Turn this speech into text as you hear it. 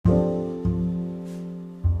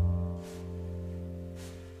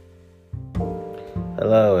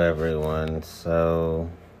Hello, everyone. So,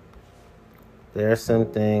 there are some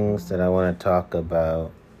things that I want to talk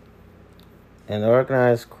about. In the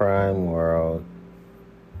organized crime world,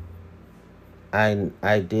 I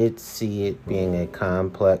did see it being a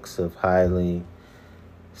complex of highly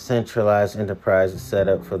centralized enterprises set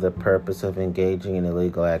up for the purpose of engaging in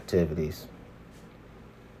illegal activities.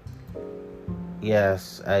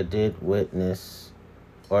 Yes, I did witness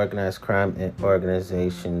organized crime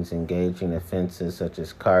organizations engaging in offenses such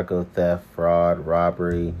as cargo theft, fraud,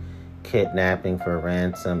 robbery, kidnapping for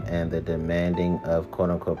ransom, and the demanding of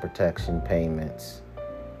quote-unquote protection payments.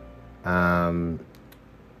 Um,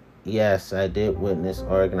 yes, I did witness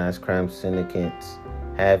organized crime syndicates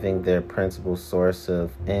having their principal source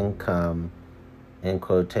of income, in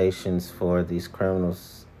quotations, for these criminal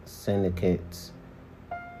syndicates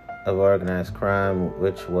of organized crime,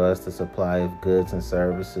 which was the supply of goods and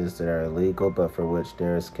services that are illegal, but for which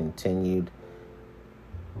there is continued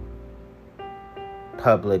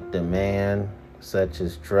public demand, such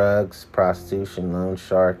as drugs, prostitution, loan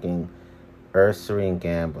sharking, usury, and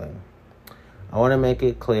gambling. I want to make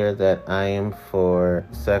it clear that I am for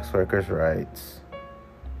sex workers' rights.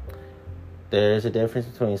 There is a difference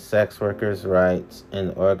between sex workers' rights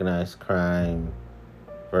and the organized crime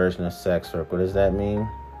version of sex work. What does that mean?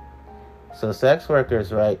 So sex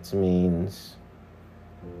workers' rights means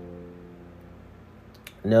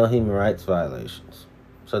no human rights violations.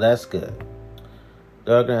 So that's good.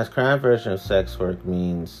 The organized crime version of sex work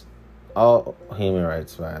means all human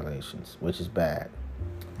rights violations, which is bad.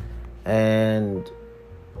 And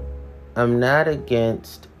I'm not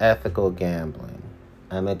against ethical gambling.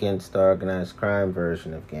 I'm against the organized crime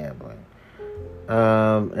version of gambling.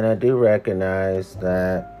 And I do recognize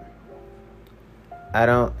that I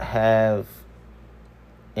don't have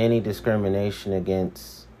any discrimination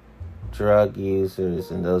against drug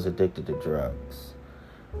users and those addicted to drugs.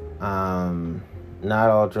 Not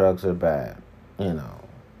all drugs are bad, And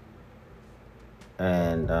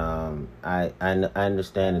I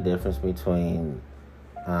understand the difference between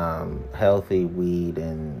healthy weed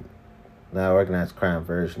and the organized crime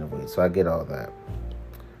version of weed. So I get all that.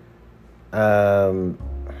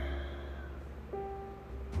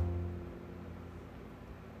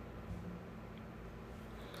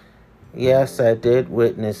 Yes, I did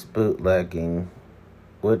witness bootlegging,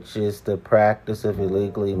 which is the practice of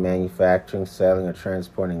illegally manufacturing, selling, or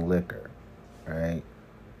transporting liquor, right?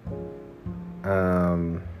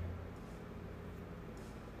 And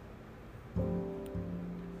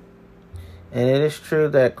it is true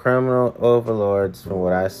that criminal overlords, from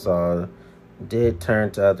what I saw, did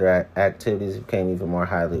turn to other activities that became even more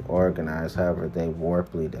highly organized. However, they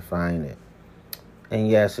warply define it. And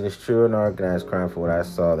yes, it is true in organized crime, for what I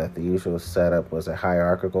saw, that the usual setup was a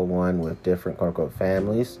hierarchical one with different quote-unquote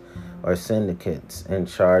families or syndicates in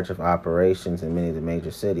charge of operations in many of the major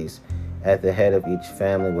cities. At the head of each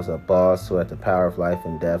family was a boss who had the power of life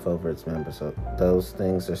and death over its members. So those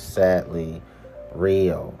things are sadly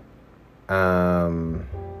real. And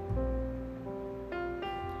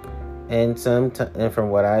from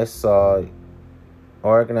what I saw,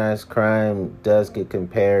 organized crime does get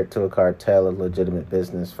compared to a cartel of legitimate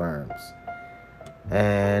business firms.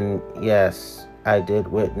 And yes, I did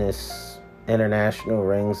witness international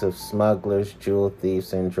rings of smugglers, jewel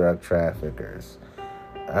thieves, and drug traffickers.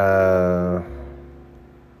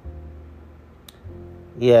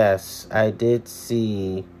 Yes, I did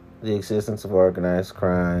see the existence of organized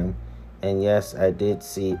crime. And yes, I did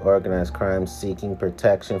see organized crime seeking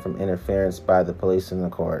protection from interference by the police and the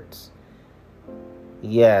courts.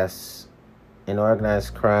 Yes, in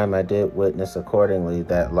organized crime, I did witness accordingly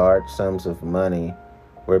that large sums of money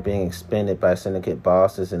were being expended by syndicate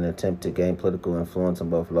bosses in an attempt to gain political influence on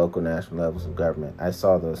both local and national levels of government. I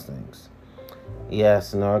saw those things.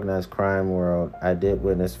 Yes, in the organized crime world, I did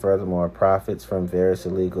witness, furthermore, profits from various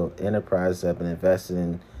illegal enterprises that have been invested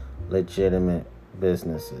in legitimate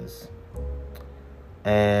businesses.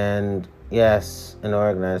 And yes, in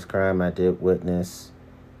organized crime, I did witness,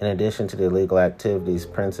 in addition to the illegal activities,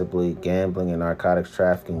 principally gambling and narcotics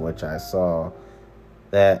trafficking, which I saw,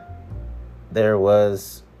 that there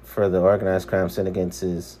was, for the organized crime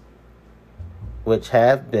syndicates, which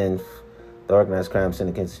have been the organized crime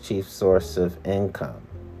syndicates' chief source of income,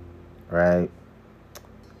 right?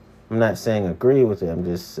 I'm not saying agree with it. I'm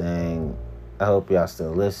just saying I hope y'all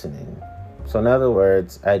still listening. So in other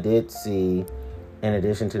words, I did see, in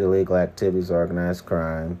addition to the legal activities of organized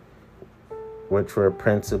crime, which were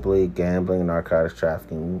principally gambling and narcotics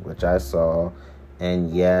trafficking, which I saw,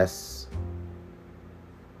 and yes,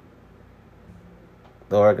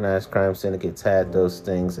 the organized crime syndicates had those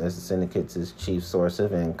things as the syndicates' chief source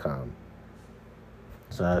of income.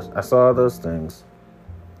 So I saw those things.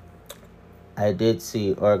 I did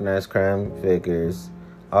see organized crime figures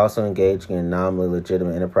also engaging in nominally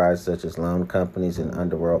legitimate enterprises such as loan companies and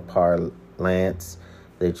underworld parlance,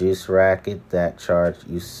 the juice racket that charge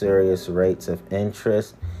usurious rates of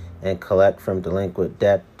interest and collect from delinquent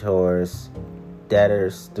debtors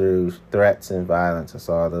through threats and violence. I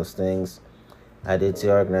saw those things. I did see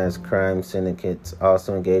organized crime syndicates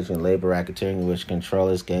also engaging in labor racketeering, in which control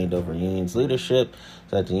is gained over unions' leadership,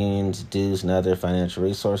 so that the unions' dues and other financial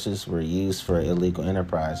resources were used for illegal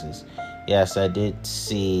enterprises. Yes, I did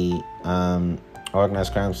see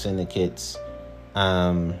organized crime syndicates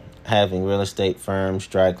having real estate firms,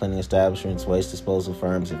 dry cleaning establishments, waste disposal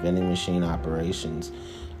firms, and vending machine operations,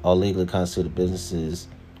 all legally constituted businesses.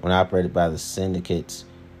 When operated by the syndicates,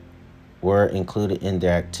 were included in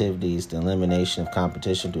their activities the elimination of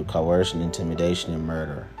competition through coercion, intimidation, and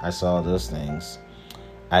murder. I saw those things.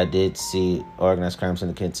 I did see organized crime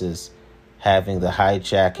syndicates as having the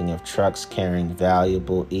hijacking of trucks carrying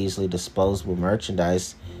valuable, easily disposable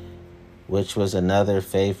merchandise, which was another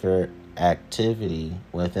favorite activity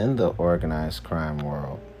within the organized crime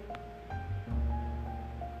world.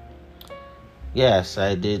 Yes,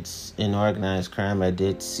 I did, in organized crime, I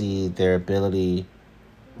did see their ability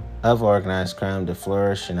of organized crime to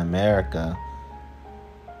flourish in America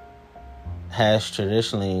has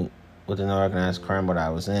traditionally, within the organized crime what I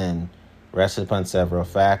was in, rested upon several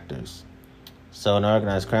factors. So in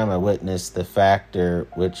organized crime, I witnessed the factor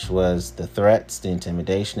which was the threats, the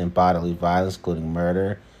intimidation, and bodily violence, including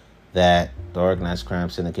murder, that the organized crime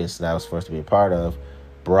syndicates that I was forced to be a part of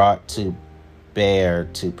brought to bear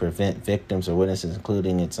to prevent victims or witnesses,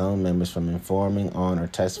 including its own members, from informing on or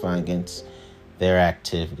testifying against their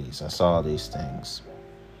activities. I saw these things.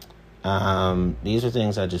 These are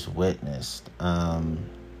things I just witnessed.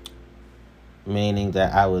 Meaning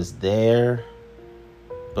that I was there,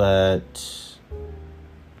 but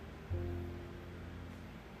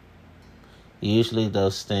usually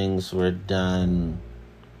those things were done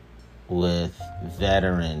with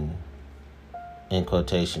veteran, in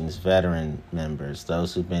quotations, veteran members,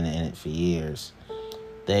 those who've been in it for years.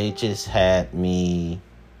 They just had me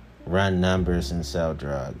run numbers and sell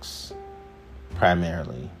drugs,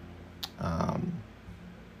 primarily.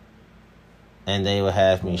 And they would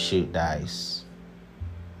have me shoot dice.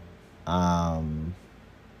 Those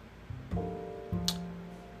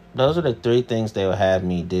are the three things they would have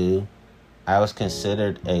me do. I was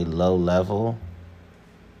considered a low-level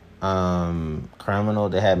criminal.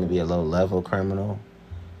 They had me be a low-level criminal.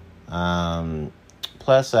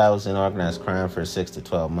 Plus, I was in organized crime for 6 to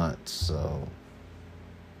 12 months, so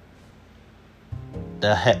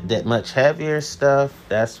that much heavier stuff,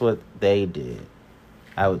 that's what they did.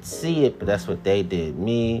 I would see it, but that's what they did.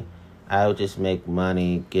 Me, I would just make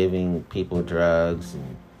money giving people drugs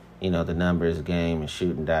and, the numbers game and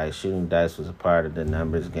shooting dice. Shooting dice was a part of the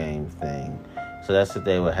numbers game thing. So that's what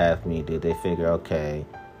they would have me do. They figure, okay,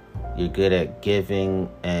 you're good at giving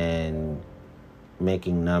and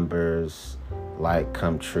making numbers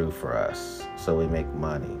come true for us. So we make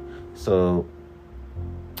money. So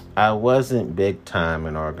I wasn't big time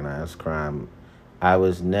in organized crime. I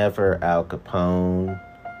was never Al Capone,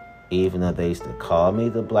 even though they used to call me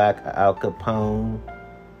the Black Al Capone,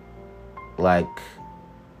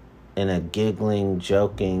 in a giggling,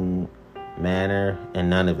 joking manner, and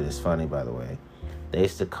none of it is funny, by the way. They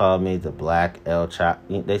used to call me the Black El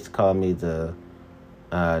Chapo. They used to call me the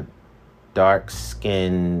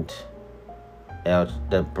dark-skinned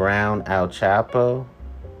the brown Al Chapo,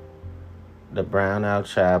 the brown Al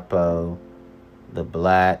Chapo, the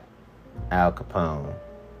black Al Capone.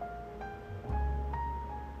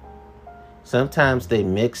 Sometimes they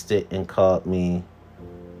mixed it and called me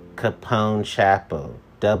Capone Chapo.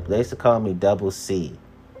 They used to call me Double C,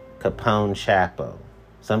 Capone Chapo.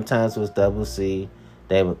 Sometimes it was Double C.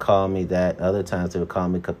 They would call me that. Other times they would call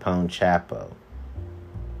me Capone Chapo.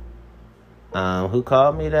 Who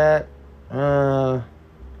called me that?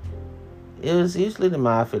 It was usually the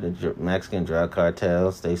mafia, the Mexican drug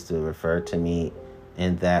cartels. They used to refer to me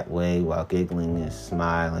in that way while giggling and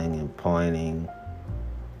smiling and pointing.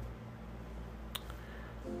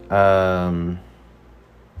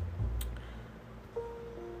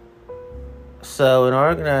 So in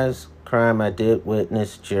organized crime, I did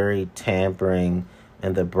witness jury tampering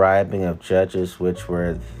and the bribing of judges, which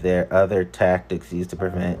were their other tactics used to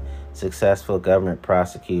prevent successful government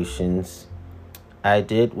prosecutions. I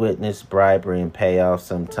did witness bribery and payoff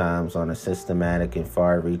sometimes on a systematic and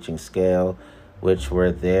far-reaching scale, which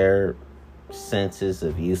were their senses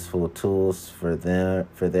of useful tools for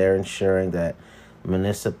their ensuring that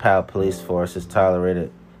municipal police forces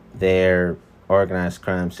tolerated their organized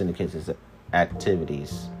crime syndicates'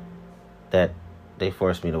 activities that they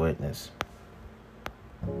forced me to witness.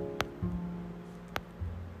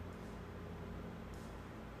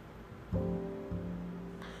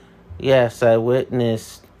 Yes, I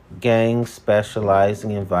witnessed gangs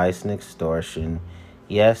specializing in vice and extortion.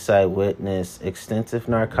 Yes, I witnessed extensive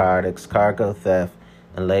narcotics, cargo theft,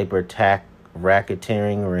 and labor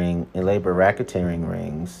racketeering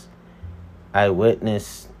rings. I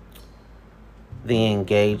witnessed the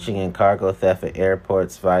engaging in cargo theft at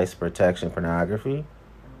airports, vice, protection, pornography.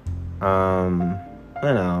 You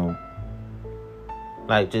know,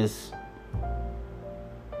 like just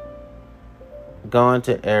going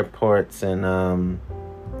to airports and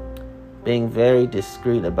being very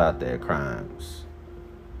discreet about their crimes.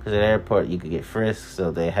 Because at airport you could get frisked,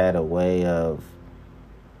 so they had a way of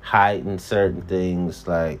hiding certain things.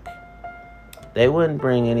 Like, they wouldn't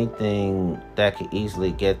bring anything that could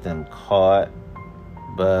easily get them caught,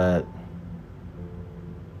 but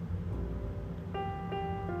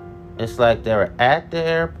it's like they were at the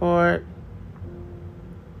airport,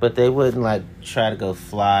 but they wouldn't like try to go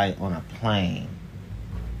fly on a plane.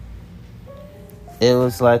 It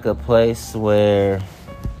was like a place where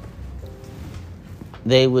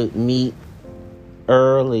they would meet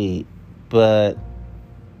early, but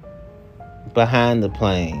behind the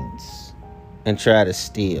planes and try to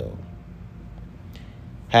steal.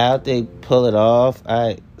 How'd they pull it off?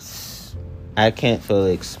 I can't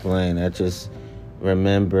fully explain. I just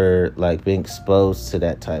remember like being exposed to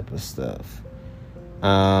that type of stuff.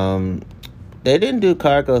 They didn't do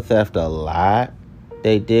cargo theft a lot.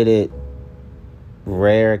 They did it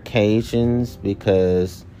rare occasions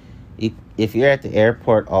because if you're at the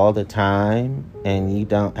airport all the time and you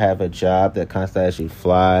don't have a job that constantly has you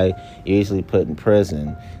fly, you're usually put in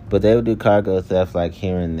prison. But they would do cargo theft like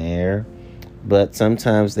here and there. But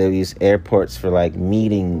sometimes they would use airports for like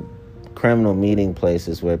criminal meeting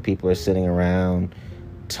places where people are sitting around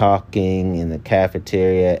talking in the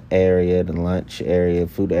cafeteria area, the lunch area,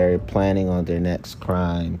 food area, planning on their next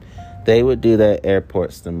crime. They would do that at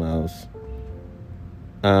airports the most.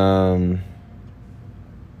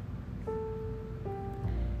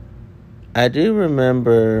 I do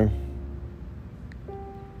remember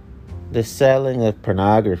the selling of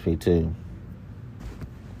pornography too,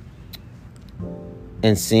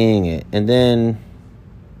 and seeing it. And then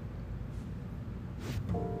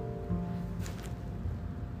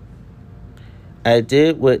I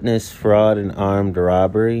did witness fraud and armed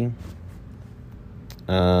robbery.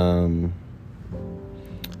 I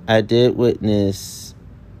did witness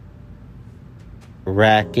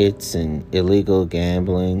rackets and illegal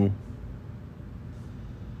gambling.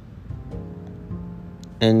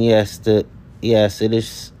 And yes,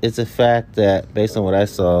 it's a fact that, based on what I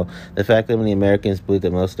saw, the fact that many Americans believe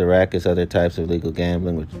that most of the rackets, other types of illegal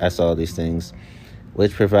gambling, which I saw these things,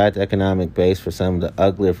 which provide the economic base for some of the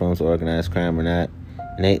uglier forms of organized crime, are not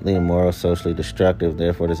innately immoral, socially destructive,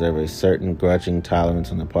 therefore deserve a certain grudging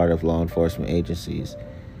tolerance on the part of law enforcement agencies.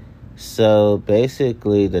 So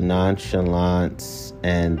basically, the nonchalance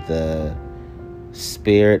and the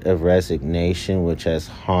spirit of resignation, which has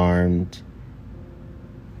harmed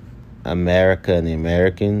America and the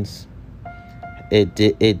Americans,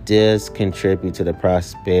 it does contribute to the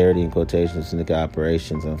prosperity in quotations of syndicate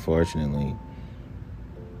operations, unfortunately.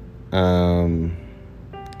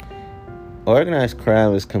 Organized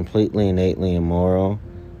crime is completely innately immoral,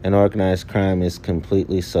 and organized crime is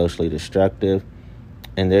completely socially destructive,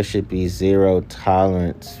 and there should be zero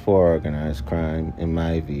tolerance for organized crime, in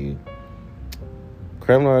my view.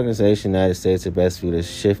 Criminal organizations in the United States are best viewed as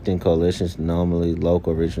shifting coalitions, normally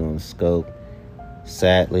local, regional in scope.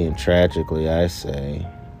 Sadly and tragically, I say.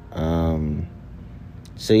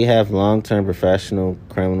 So you have long-term professional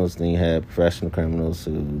criminals, then you have professional criminals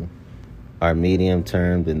who are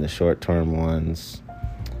medium-term and the short-term ones.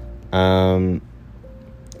 So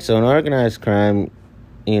in organized crime,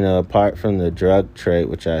 apart from the drug trade,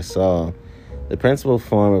 which I saw, the principal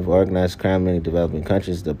form of organized crime in many developing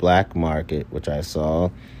countries is the black market, which I saw,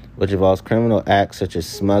 which involves criminal acts such as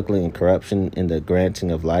smuggling and corruption in the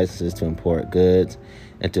granting of licenses to import goods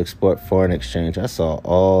and to export foreign exchange. I saw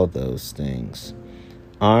all those things.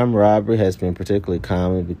 Armed robbery has been particularly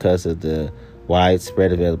common because of the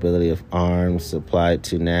widespread availability of arms supplied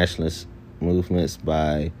to nationalist movements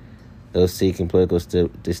by those seeking political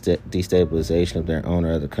destabilization of their own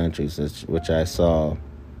or other countries, which I saw.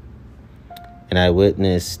 And I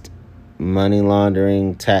witnessed money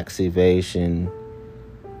laundering, tax evasion,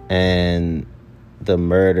 and the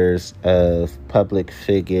murders of public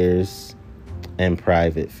figures and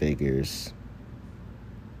private figures.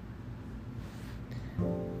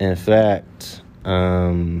 In fact,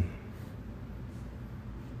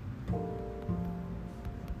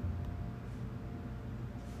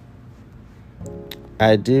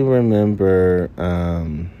 I do remember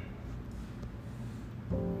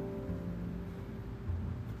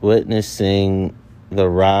witnessing the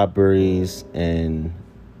robberies and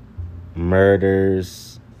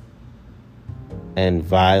murders and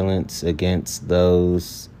violence against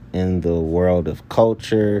those in the world of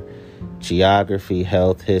culture, geography,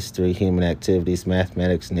 health, history, human activities,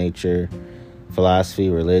 mathematics, nature, philosophy,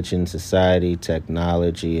 religion, society,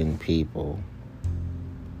 technology, and people.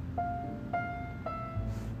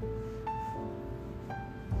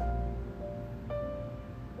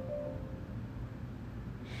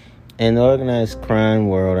 In the organized crime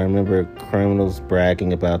world, I remember criminals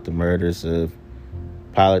bragging about the murders of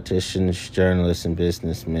politicians, journalists, and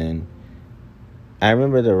businessmen. I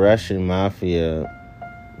remember the Russian mafia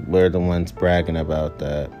were the ones bragging about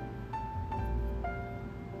that.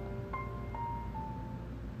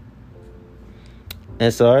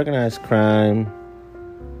 And so organized crime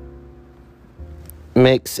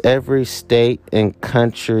makes every state and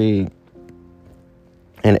country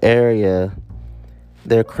and area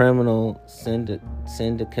their criminal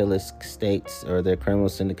syndicalist states, or their criminal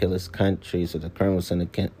syndicalist countries, or the criminal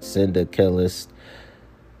syndicalist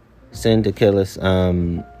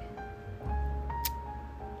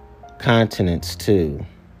continents too.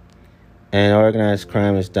 And organized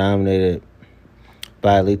crime is dominated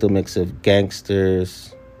by a lethal mix of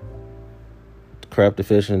gangsters, corrupt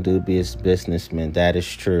officials, and dubious businessmen. That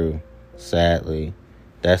is true, sadly.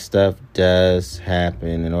 That stuff does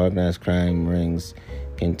happen, and organized crime rings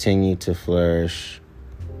continue to flourish.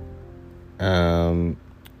 And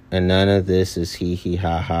none of this is hee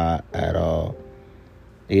ha ha at all.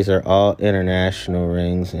 These are all international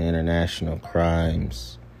rings and international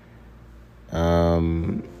crimes.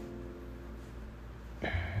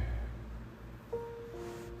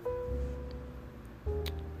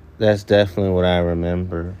 That's definitely what I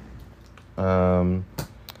remember.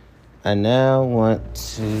 I now want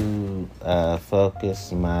to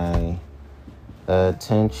focus my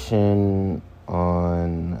attention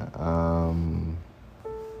on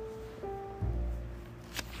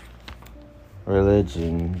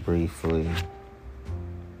religion briefly.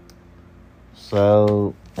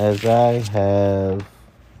 So, as I have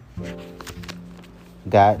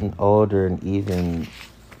gotten older and even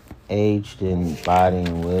aged in body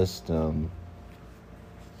and wisdom,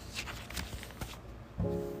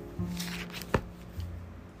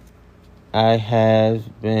 I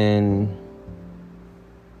have been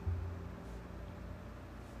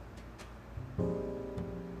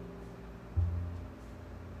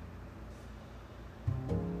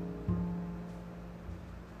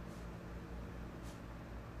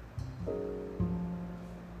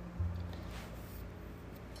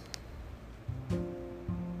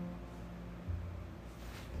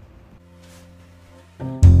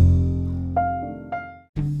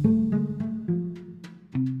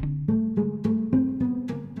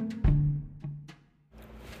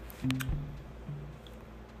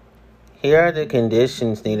here are the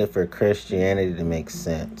conditions needed for Christianity to make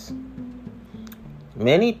sense.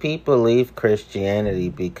 Many people leave Christianity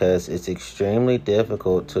because it's extremely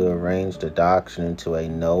difficult to arrange the doctrine into a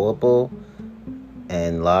knowable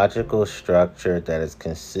and logical structure that is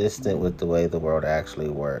consistent with the way the world actually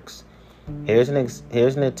works. Here's an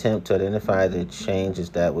attempt to identify the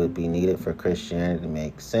changes that would be needed for Christianity to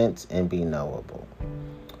make sense and be knowable.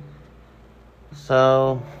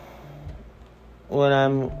 So, what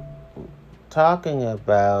I'm talking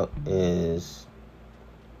about is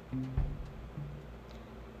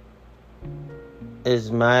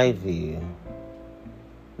my view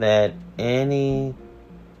that any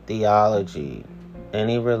theology,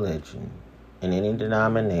 any religion, and any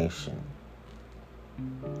denomination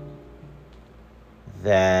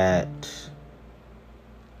that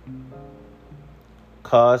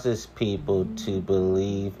causes people to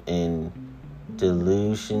believe in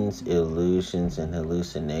delusions, illusions, and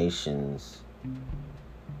hallucinations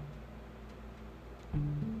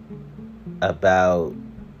about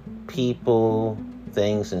people,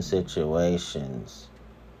 things, and situations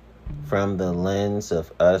from the lens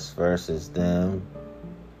of us versus them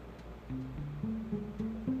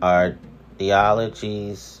are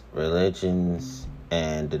theologies, religions,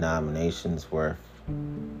 and denominations worth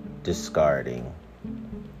discarding.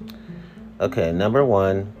 Okay, number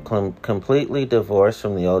one, completely divorced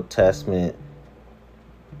from the Old Testament.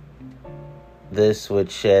 This would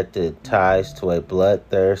shed the ties to a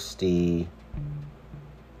bloodthirsty,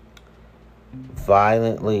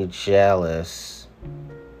 violently jealous,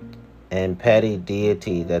 and petty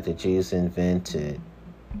deity that the Jews invented,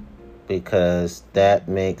 because that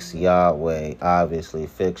makes Yahweh obviously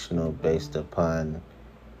fictional based upon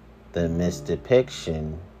the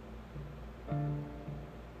misdepiction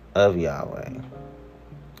of Yahweh.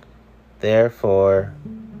 Therefore,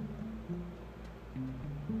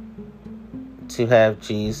 to have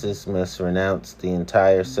Jesus must renounce the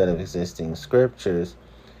entire set of existing scriptures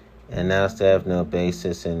and now to have no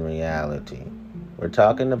basis in reality. We're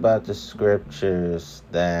talking about the scriptures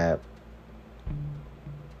that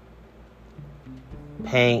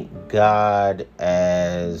paint God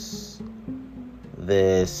as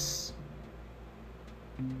this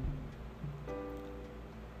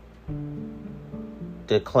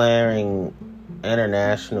declaring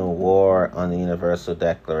international war on the Universal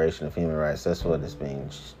Declaration of Human Rights. That's what is being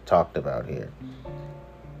talked about here.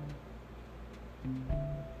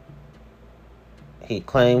 He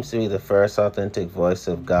claims to be the first authentic voice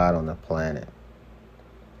of God on the planet.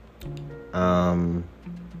 And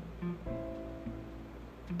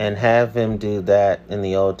have him do that in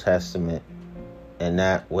the Old Testament and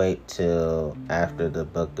not wait till after the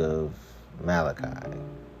book of Malachi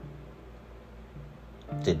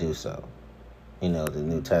to do so. The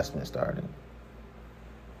New Testament started.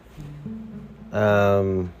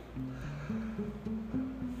 Number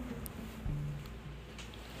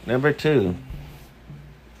 2.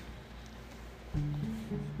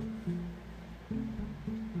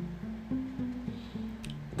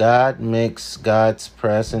 God makes God's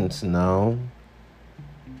presence known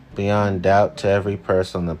beyond doubt to every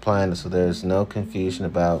person on the planet, so there is no confusion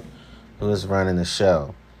about who is running the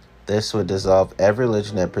show. This would dissolve every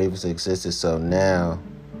religion that previously existed, so now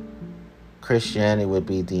Christianity would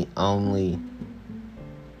be the only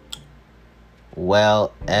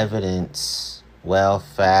well-evidenced,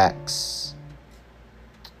 well-facts,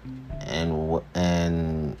 and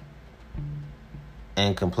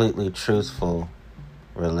completely truthful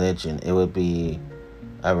religion. It would be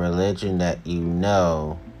a religion that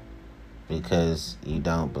because you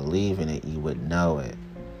don't believe in it, you would know it.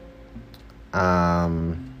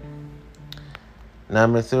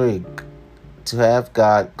 Number 3, to have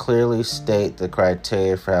God clearly state the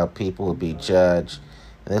criteria for how people will be judged,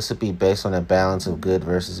 and this would be based on a balance of good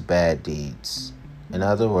versus bad deeds. In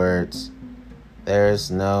other words, there is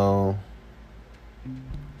no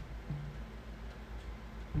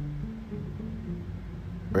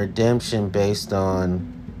redemption based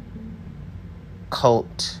on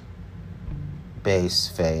cult-based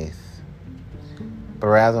faith, but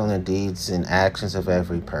rather on the deeds and actions of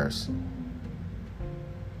every person.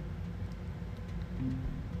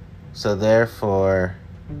 So therefore,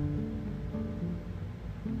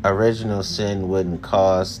 original sin wouldn't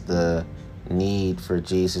cause the need for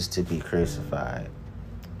Jesus to be crucified.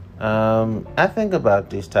 I think about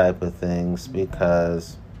these type of things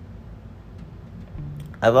because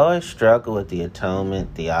I've always struggled with the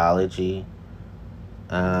atonement theology,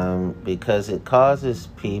 because it causes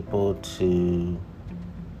people to...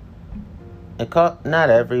 not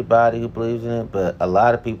everybody who believes in it, but a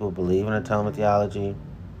lot of people believe in atonement theology.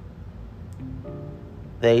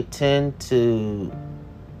 They tend to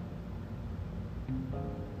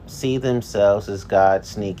see themselves as God's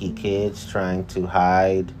sneaky kids trying to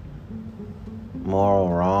hide moral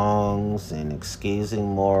wrongs and excusing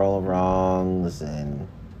moral wrongs and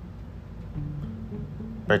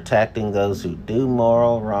protecting those who do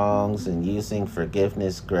moral wrongs and using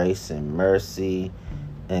forgiveness, grace, and mercy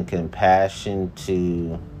and compassion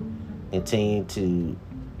to continue to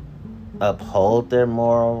uphold their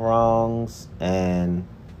moral wrongs. And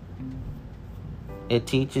it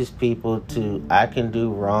teaches people I can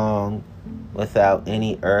do wrong without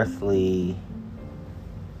any earthly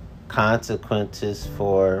consequences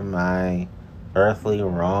for my earthly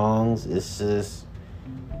wrongs. It's just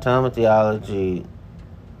atonement theology,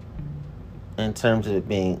 in terms of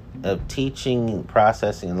teaching,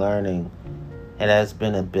 processing, and learning, it has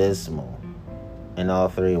been abysmal in all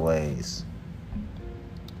 3 ways.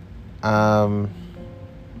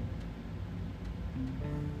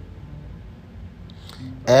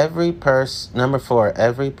 Number 4,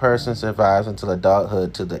 every person survives until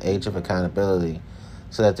adulthood to the age of accountability,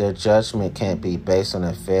 so that their judgment can't be based on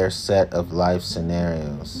a fair set of life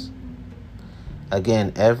scenarios.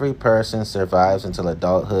 Again, every person survives until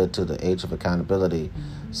adulthood to the age of accountability,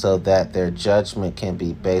 so that their judgment can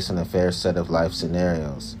be based on a fair set of life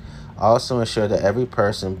scenarios. Also ensure that every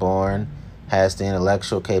person born has the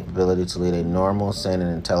intellectual capability to lead a normal, sane,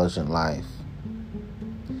 and intelligent life.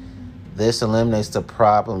 This eliminates the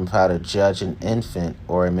problem of how to judge an infant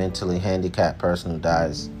or a mentally handicapped person who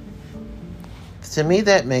dies. To me,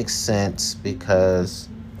 that makes sense because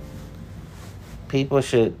people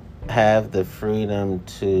should have the freedom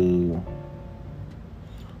to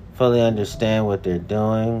fully understand what they're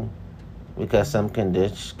doing, because some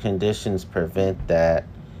conditions prevent that.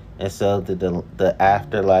 And so the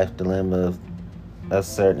afterlife dilemma of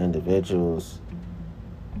certain individuals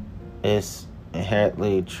is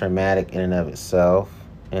inherently traumatic in and of itself,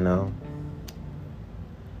 you know.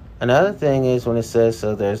 Another thing is when it says,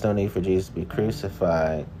 so there's no need for Jesus to be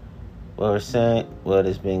crucified. What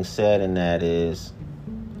is being said in that is,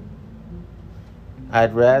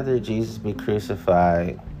 I'd rather Jesus be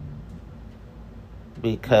crucified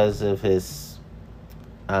because of his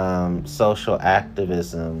social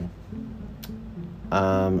activism,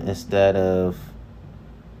 instead of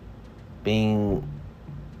being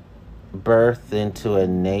birthed into a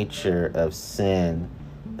nature of sin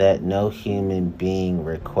that no human being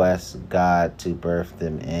requests God to birth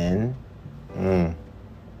them in.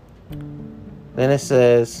 Then it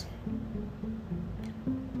says,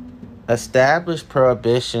 establish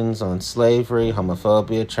prohibitions on slavery,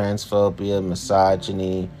 homophobia, transphobia,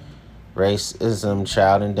 misogyny, racism,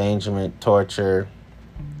 child endangerment, torture,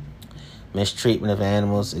 mistreatment of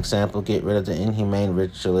animals. Example, get rid of the inhumane,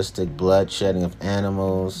 ritualistic bloodshedding of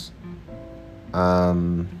animals.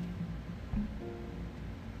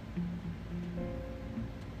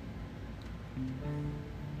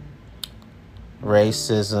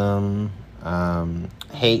 Racism,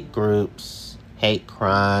 hate groups, hate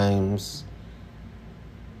crimes,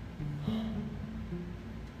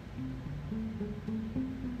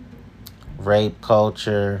 rape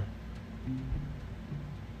culture,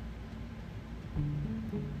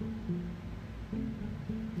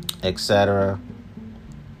 etc.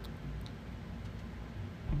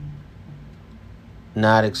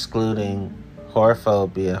 Not excluding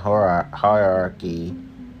whorephobia, hierarchy,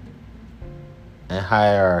 and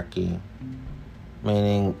hierarchy,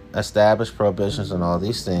 meaning establish prohibitions on all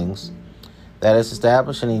these things. That is,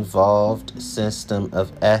 establish an evolved system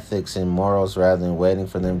of ethics and morals rather than waiting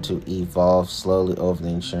for them to evolve slowly over the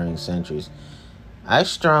ensuing centuries. I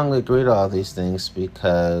strongly agree to all these things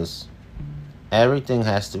because everything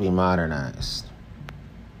has to be modernized.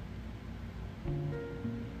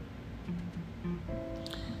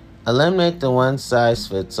 Eliminate the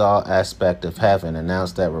one-size-fits-all aspect of heaven.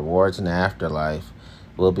 Announce that rewards in the afterlife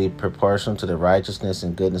will be proportional to the righteousness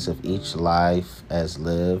and goodness of each life as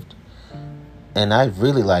lived. And I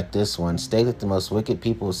really like this one. State that the most wicked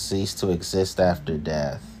people cease to exist after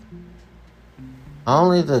death.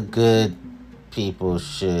 Only the good people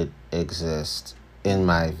should exist, in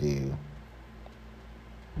my view.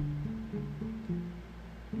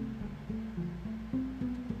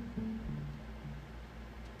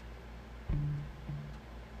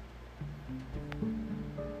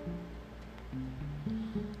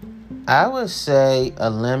 I would say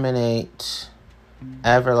eliminate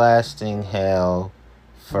everlasting hell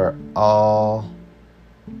for all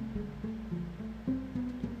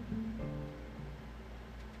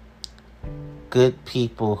good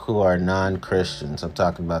people who are non-Christians. I'm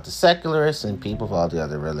talking about the secularists and people of all the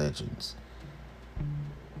other religions.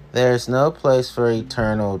 There's no place for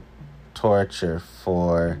eternal torture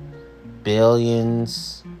for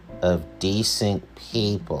billions of decent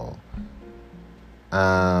people.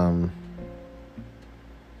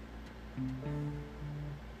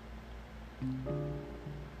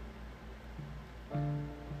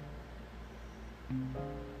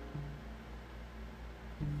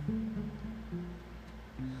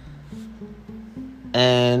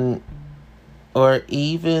 Or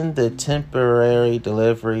even the temporary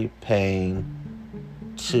delivery pain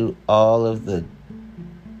to all of the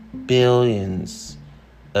billions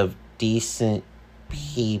of decent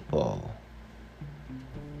people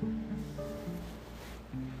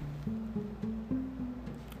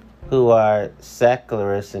who are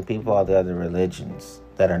secularists and people of all the other religions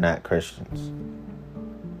that are not Christians.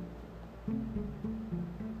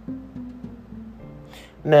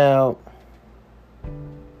 Now,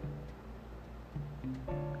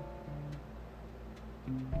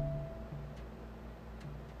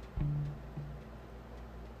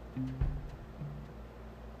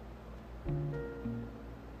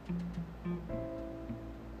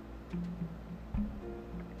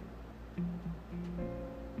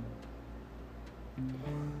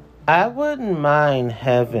 I wouldn't mind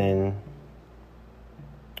heaven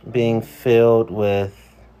being filled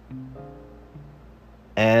with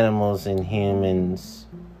animals and humans,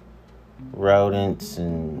 rodents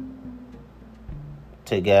and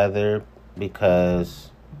together, because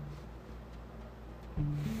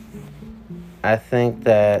I think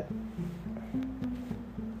that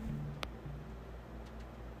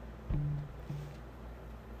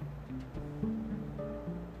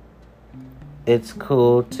it's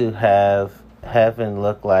cool to have heaven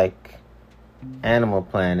look like Animal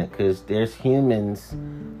Planet, because there's humans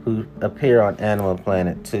who appear on Animal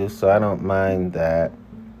Planet too, so I don't mind that.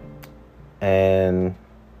 And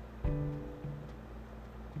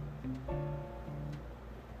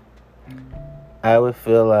I would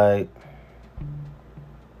feel like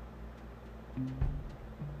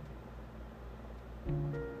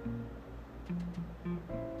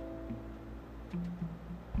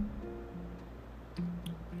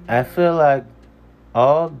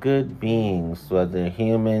all good beings, whether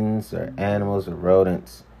humans or animals or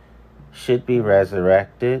rodents, should be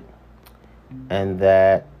resurrected, and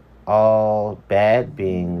that all bad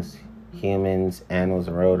beings, humans, animals,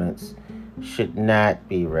 and rodents, should not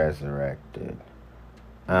be resurrected.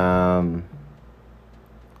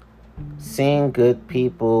 Seeing good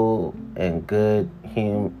people and good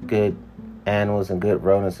animals and good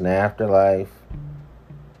rodents in the afterlife,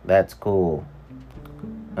 that's cool.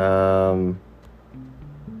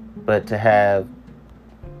 But to have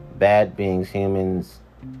bad beings, humans,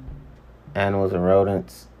 animals, and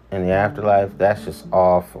rodents in the afterlife, that's just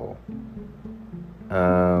awful.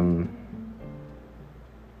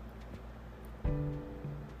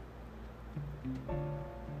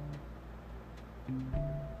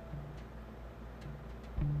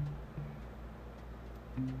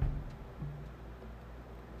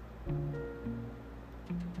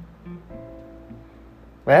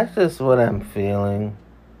 That's just what I'm feeling.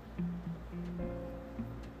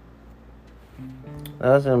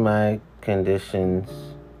 Those are my conditions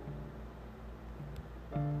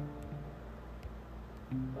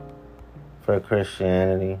for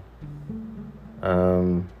Christianity.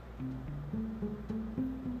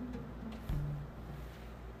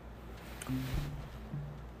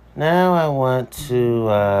 Now I want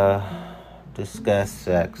to discuss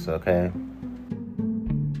sex, okay?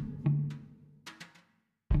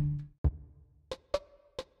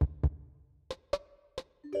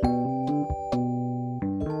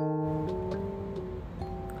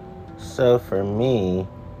 So for me,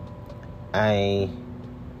 I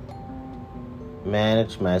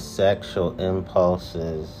manage my sexual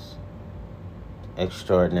impulses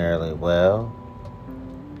extraordinarily well.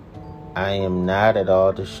 I am not at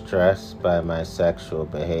all distressed by my sexual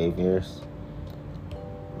behaviors.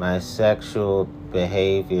 My sexual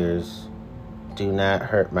behaviors do not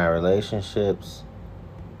hurt my relationships,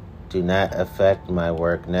 do not affect my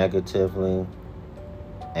work negatively,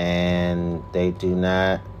 and they do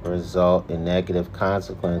not result in negative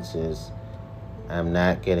consequences. I'm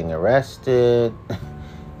not getting arrested.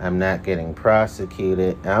 I'm not getting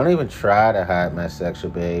prosecuted. I don't even try to hide my sexual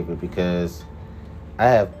behavior because I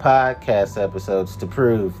have podcast episodes to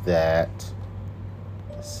prove that.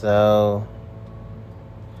 So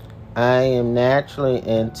I am naturally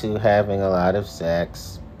into having a lot of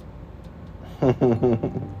sex.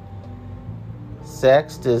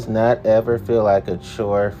 Sex does not ever feel like a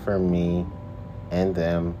chore for me and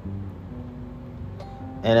them.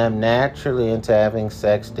 And I'm naturally into having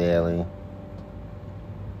sex daily.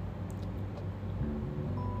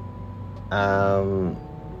 To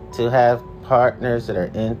have partners that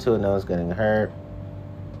are into it, no one's getting hurt.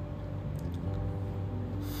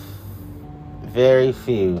 Very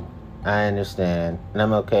few. I understand. And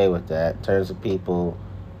I'm okay with that. In terms of people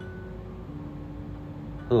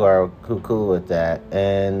who cool with that.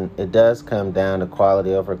 And it does come down to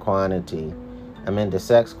quality over quantity. I'm into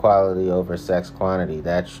sex quality over sex quantity.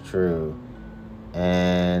 That's true.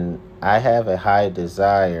 And I have a high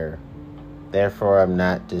desire. Therefore, I'm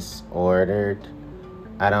not disordered.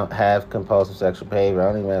 I don't have compulsive sexual behavior. I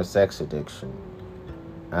don't even have sex addiction.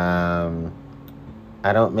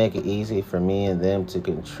 I don't make it easy for me and them to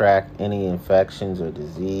contract any infections or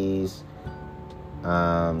disease.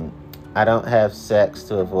 I don't have sex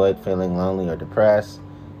to avoid feeling lonely or depressed.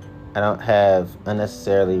 I don't have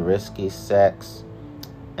unnecessarily risky sex.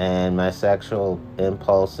 And my sexual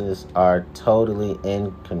impulses are totally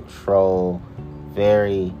in control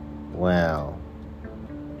very well.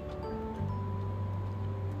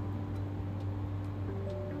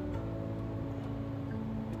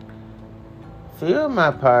 Few of my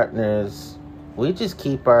partners, we just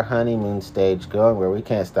keep our honeymoon stage going where we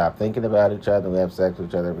can't stop thinking about each other. We have sex with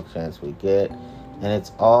each other every chance we get. And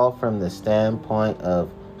it's all from the standpoint of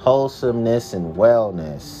wholesomeness and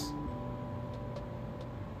wellness.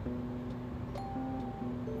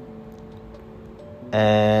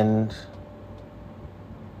 And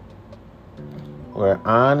we're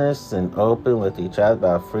honest and open with each other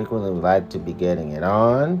about how frequently we like to be getting it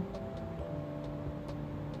on.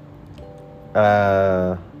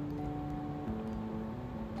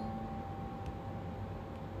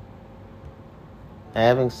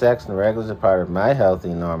 Having sex in regular is a part of my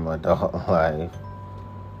healthy, normal adult life.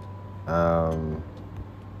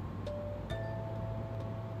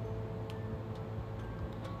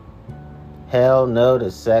 Hell no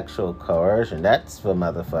to sexual coercion. That's for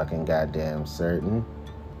motherfucking goddamn certain.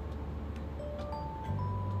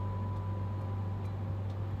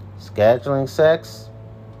 Scheduling sex?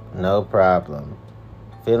 No problem.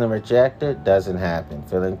 Feeling rejected? Doesn't happen.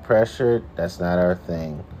 Feeling pressured? That's not our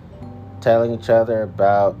thing. Telling each other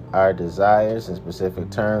about our desires in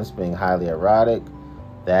specific terms, being highly erotic?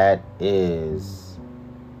 That is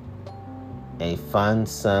a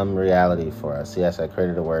fun-some reality for us. Yes, I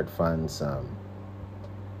created the word fun-some.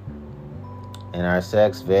 And our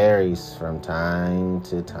sex varies from time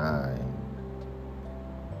to time.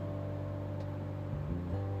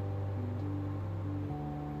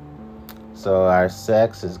 So our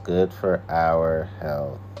sex is good for our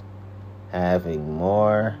health. Having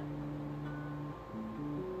more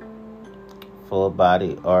full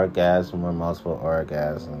body orgasm or multiple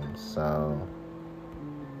orgasms. So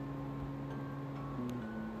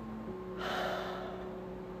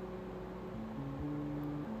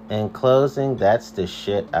in closing, that's the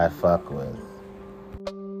shit I fuck with.